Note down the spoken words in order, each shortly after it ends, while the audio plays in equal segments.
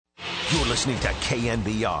You're listening to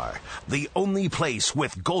KNBR, the only place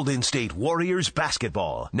with Golden State Warriors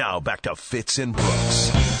basketball. Now back to Fitz and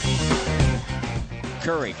Brooks.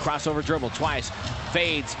 Curry, crossover dribble twice,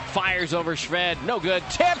 fades, fires over Shved, no good,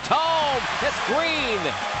 tipped home. It's Green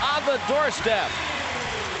on the doorstep.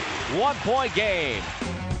 1-point game.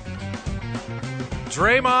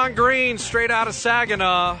 Draymond Green, straight out of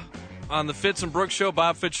Saginaw, on the Fitz and Brooks show.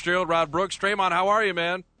 Bob Fitzgerald, Rod Brooks. Draymond, how are you,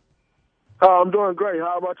 man? I'm doing great.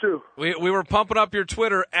 How about you? We were pumping up your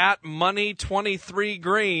Twitter at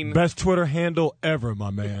Money23Green. Best Twitter handle ever, my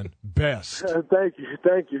man. Best. Thank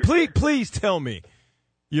you. Please tell me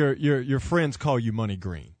your friends call you Money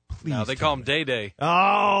Green. Please. No, they call him Day Day.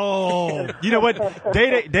 Oh, you know what?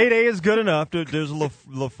 Day Day is good enough. There's a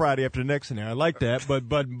little Friday after the next in there. I like that. But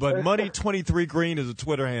Money23Green is a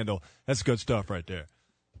Twitter handle. That's good stuff right there.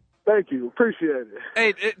 Thank you. Appreciate it.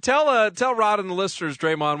 Hey, tell Rod and the listeners,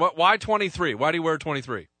 Draymond, why 23? Why do you wear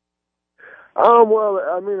 23? Well,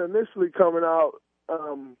 I mean, initially coming out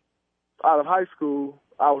of high school,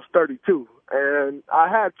 I was 32. And I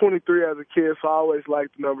had 23 as a kid, so I always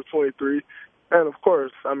liked the number 23. And, of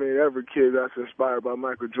course, I mean, every kid that's inspired by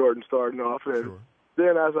Michael Jordan starting off. And Sure.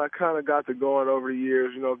 then as I kind of got to going over the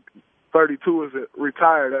years, 32 was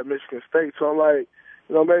retired at Michigan State. So I'm like,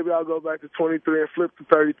 maybe I'll go back to 23 and flip the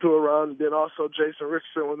 32 around. And then also Jason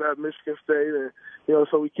Richardson was at Michigan State. And,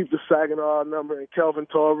 so we keep the Saginaw number, and Kelvin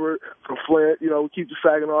Tolbert from Flint. We keep the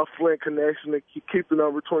Saginaw-Flint connection and keep the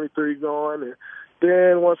number 23 going. And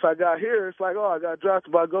then once I got here, it's like, I got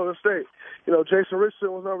drafted by Golden State. Jason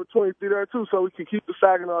Richardson was number 23 there, too, so we can keep the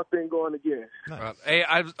Saginaw thing going again. Nice. Hey,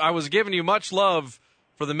 I was giving you much love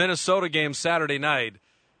for the Minnesota game Saturday night.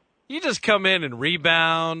 You just come in and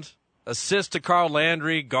rebound, assist to Carl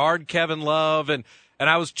Landry, guard Kevin Love, and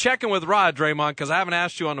I was checking with Rod, Draymond, because I haven't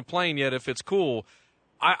asked you on the plane yet if it's cool.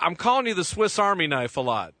 I'm calling you the Swiss Army knife a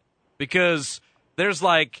lot because there's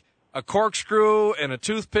like a corkscrew and a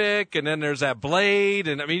toothpick, and then there's that blade,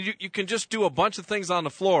 and I mean you can just do a bunch of things on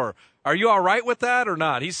the floor. Are you all right with that or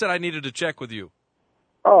not? He said I needed to check with you.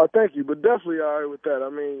 Oh, thank you, but definitely all right with that.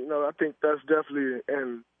 I mean, I think that's definitely,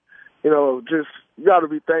 and just you got to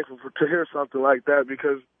be thankful to hear something like that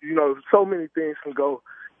because so many things can go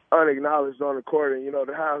unacknowledged on the court, and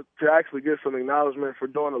to actually get some acknowledgement for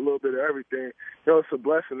doing a little bit of everything, it's a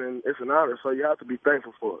blessing and it's an honor. So you have to be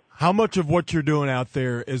thankful for it. How much of what you're doing out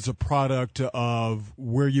there is a product of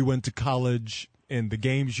where you went to college and the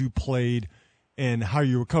games you played and how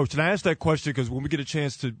you were coached? And I asked that question because when we've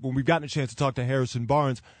gotten a chance to talk to Harrison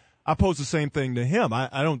Barnes, I posed the same thing to him.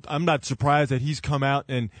 I'm not surprised that he's come out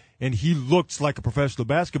and he looks like a professional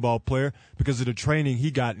basketball player because of the training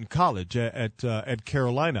he got in college at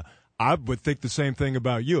Carolina. I would think the same thing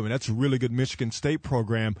about you. I mean, that's a really good Michigan State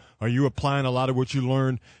program. Are you applying a lot of what you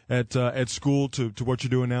learned at school to what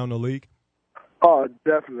you're doing now in the league? Oh,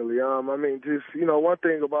 definitely. I mean, just one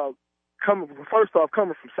thing about coming from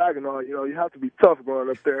Saginaw, you have to be tough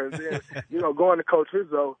going up there, and then going to Coach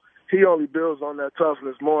Izzo. He only builds on that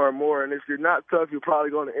toughness more and more. And if you're not tough, you're probably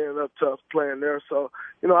going to end up tough playing there. So,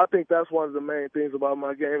 I think that's one of the main things about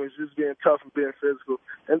my game is just being tough and being physical.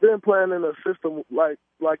 And then playing in a system like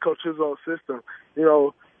Coach Izzo's system.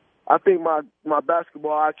 I think my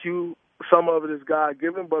basketball IQ, some of it is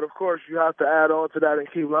God-given, but, of course, you have to add on to that and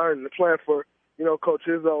keep learning. And playing for, Coach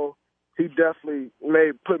Izzo, he definitely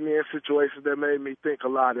put me in situations that made me think a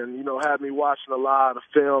lot and, had me watching a lot of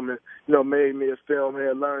film and, made me a film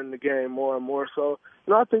head, learning the game more and more. So,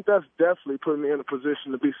 I think that's definitely put me in a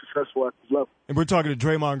position to be successful at this level. And we're talking to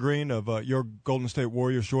Draymond Green of your Golden State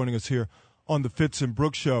Warriors joining us here on the Fitz and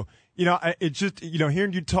Brooks show. It's just,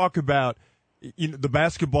 hearing you talk about, the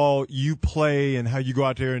basketball you play and how you go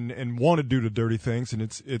out there and want to do the dirty things. And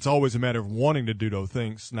it's always a matter of wanting to do those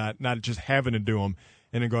things, not just having to do them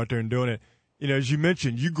and then go out there and doing it. As you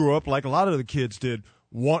mentioned, you grew up like a lot of the kids did,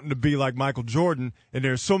 wanting to be like Michael Jordan, and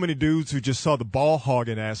there's so many dudes who just saw the ball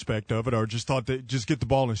hogging aspect of it or just thought they just get the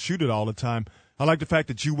ball and shoot it all the time. I like the fact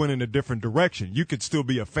that you went in a different direction. You could still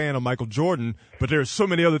be a fan of Michael Jordan, but there's so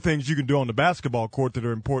many other things you can do on the basketball court that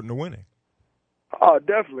are important to winning. Oh,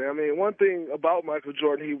 definitely. I mean, one thing about Michael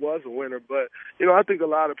Jordan, he was a winner, but, I think a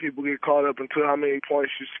lot of people get caught up into how many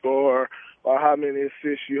points you score or how many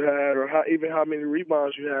assists you had or even how many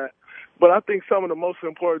rebounds you had. But I think some of the most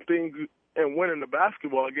important things in winning the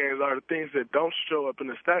basketball games are the things that don't show up in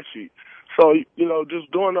the stat sheet. So,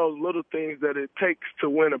 just doing those little things that it takes to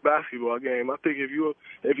win a basketball game. I think if you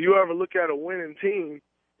ever look at a winning team,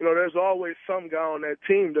 there's always some guy on that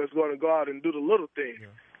team that's going to go out and do the little things. Yeah.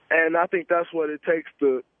 And I think that's what it takes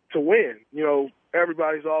to win.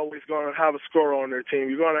 Everybody's always going to have a scorer on their team.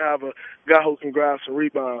 You're going to have a guy who can grab some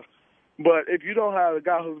rebounds. But if you don't have a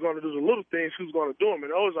guy who's going to do the little things, who's going to do them?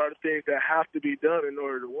 And those are the things that have to be done in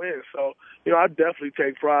order to win. So, I definitely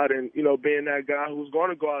take pride in, being that guy who's going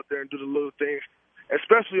to go out there and do the little things,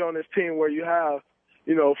 especially on this team where you have,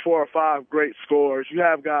 4 or 5 great scorers. You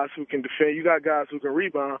have guys who can defend. You got guys who can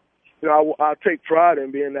rebound. I take pride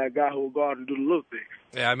in being that guy who will go out and do the little things.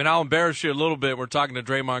 Yeah, I'll embarrass you a little bit. We're talking to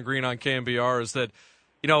Draymond Green on KNBR is that,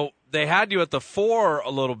 they had you at the 4 a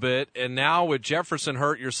little bit, and now with Jefferson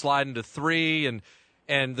hurt, you're sliding to 3.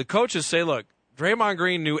 And the coaches say, look, Draymond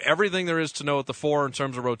Green knew everything there is to know at the 4 in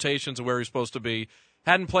terms of rotations and where he's supposed to be.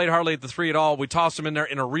 Hadn't played hardly at the 3 at all. We tossed him in there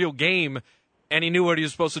in a real game, and he knew what he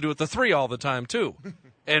was supposed to do at the 3 all the time, too.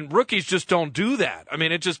 And rookies just don't do that.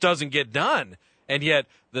 It just doesn't get done. And yet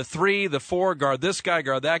the 3, the 4, guard this guy,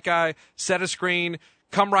 guard that guy, set a screen,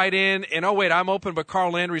 come right in, and, oh, wait, I'm open, but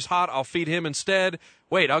Carl Landry's hot. I'll feed him instead.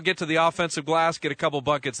 Wait, I'll get to the offensive glass, get a couple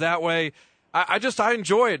buckets that way. I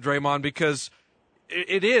enjoy it, Draymond, because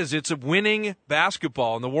it's a winning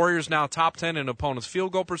basketball. And the Warriors now top 10 in opponents'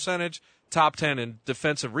 field goal percentage, top 10 in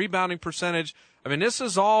defensive rebounding percentage. This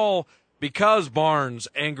is all because Barnes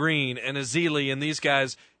and Green and Ezeli and these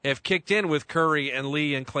guys have kicked in with Curry and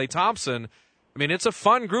Lee and Klay Thompson. It's a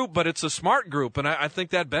fun group, but it's a smart group, and I think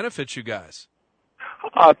that benefits you guys.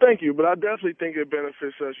 Thank you, but I definitely think it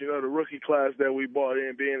benefits us, the rookie class that we brought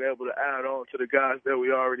in, being able to add on to the guys that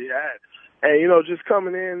we already had. And, just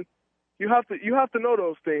coming in, you have to know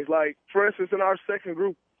those things. Like, for instance, in our second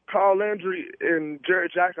group, Carl Landry and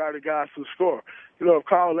Jared Jack are the guys who score. If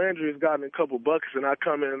Carl Landry has gotten a couple buckets and I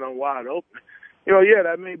come in and I'm wide open,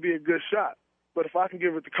 that may be a good shot. But if I can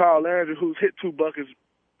give it to Carl Landry, who's hit 2 buckets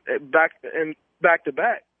back to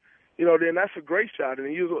back, then that's a great shot,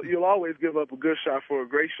 and you'll always give up a good shot for a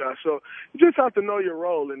great shot. So you just have to know your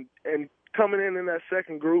role, and coming in that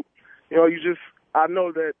second group, I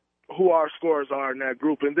know that who our scorers are in that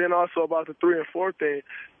group, and then also about the 3 and 4 thing,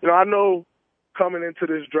 I know coming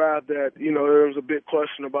into this draft that there was a big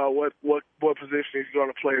question about what position he's going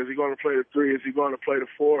to play. Is he going to play the 3? Is he going to play the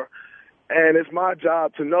 4? And it's my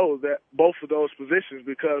job to know that both of those positions,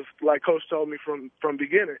 because like Coach told me from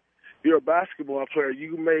beginning, you're a basketball player.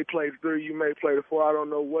 You may play the 3, you may play the 4. I don't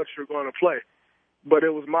know what you're going to play. But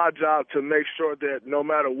it was my job to make sure that no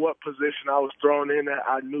matter what position I was thrown in at,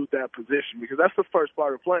 I knew that position, because that's the first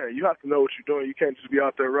part of playing. You have to know what you're doing. You can't just be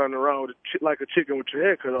out there running around like a chicken with your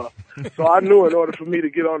head cut off. So I knew in order for me to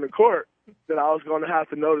get on the court that I was going to have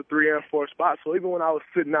to know the 3 and 4 spots. So even when I was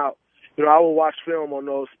sitting out, I would watch film on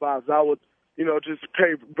those spots. I would, just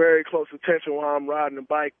pay very close attention while I'm riding the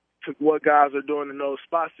bike to what guys are doing in those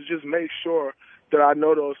spots to just make sure that I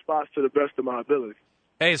know those spots to the best of my ability.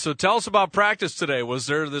 Hey, so tell us about practice today. Was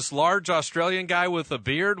there this large Australian guy with a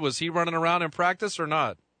beard? Was he running around in practice or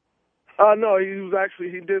not? No,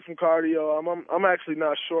 he did some cardio. I'm actually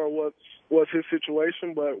not sure what's his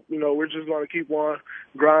situation, but we're just going to keep on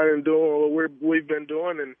grinding and doing what we've been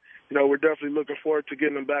doing, and we're definitely looking forward to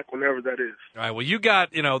getting him back whenever that is. All right. Well, you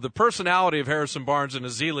got the personality of Harrison Barnes and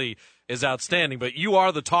Ezeli is outstanding, but you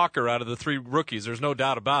are the talker out of the 3 rookies. There's no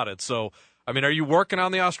doubt about it. So, are you working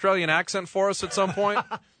on the Australian accent for us at some point?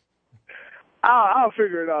 I'll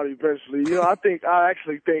figure it out eventually. I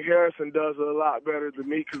actually think Harrison does it a lot better than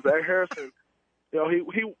me, because Harrison,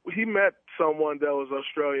 he met someone that was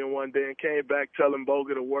Australian one day and came back telling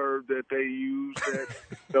Bogut a word that they use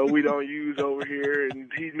that we don't use over here,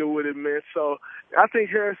 and he knew what it meant. So I think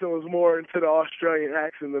Harrison was more into the Australian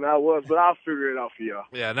accent than I was, but I'll figure it out for y'all.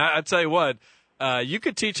 Yeah, and I tell you what, you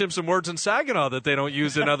could teach him some words in Saginaw that they don't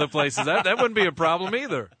use in other places. That wouldn't be a problem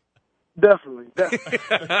either. Definitely.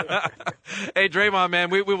 Hey, Draymond, man,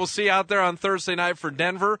 we will see you out there on Thursday night for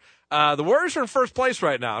Denver. The Warriors are in first place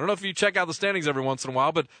right now. I don't know if you check out the standings every once in a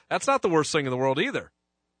while, but that's not the worst thing in the world either.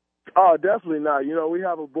 Oh, definitely not. We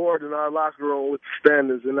have a board in our locker room with the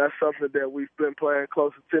standards, and that's something that we've been paying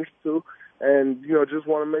close attention to. And, just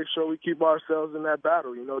want to make sure we keep ourselves in that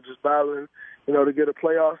battle, just battling, to get a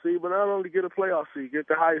playoff seed, but not only get a playoff seed, get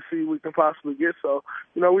the highest seed we can possibly get. So,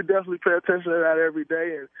 we definitely pay attention to that every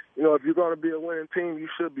day. And, if you're going to be a winning team, you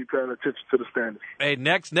should be paying attention to the standards. Hey,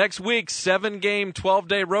 next week, 7-game,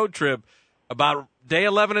 12-day road trip. About day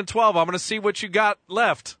 11 and 12, I'm going to see what you got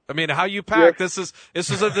left. How you pack. Yes. This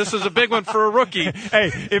is a big one for a rookie.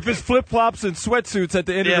 Hey, if it's flip flops and sweatsuits at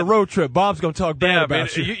the end of the road trip, Bob's going to talk bad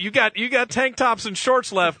about you. You got tank tops and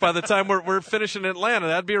shorts left by the time we're finishing Atlanta.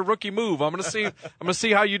 That'd be a rookie move. I'm going to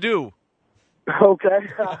see how you do. Okay.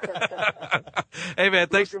 Hey man,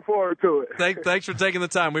 thanks. Looking forward to it. Thanks for taking the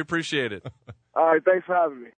time. We appreciate it. All right, thanks for having me.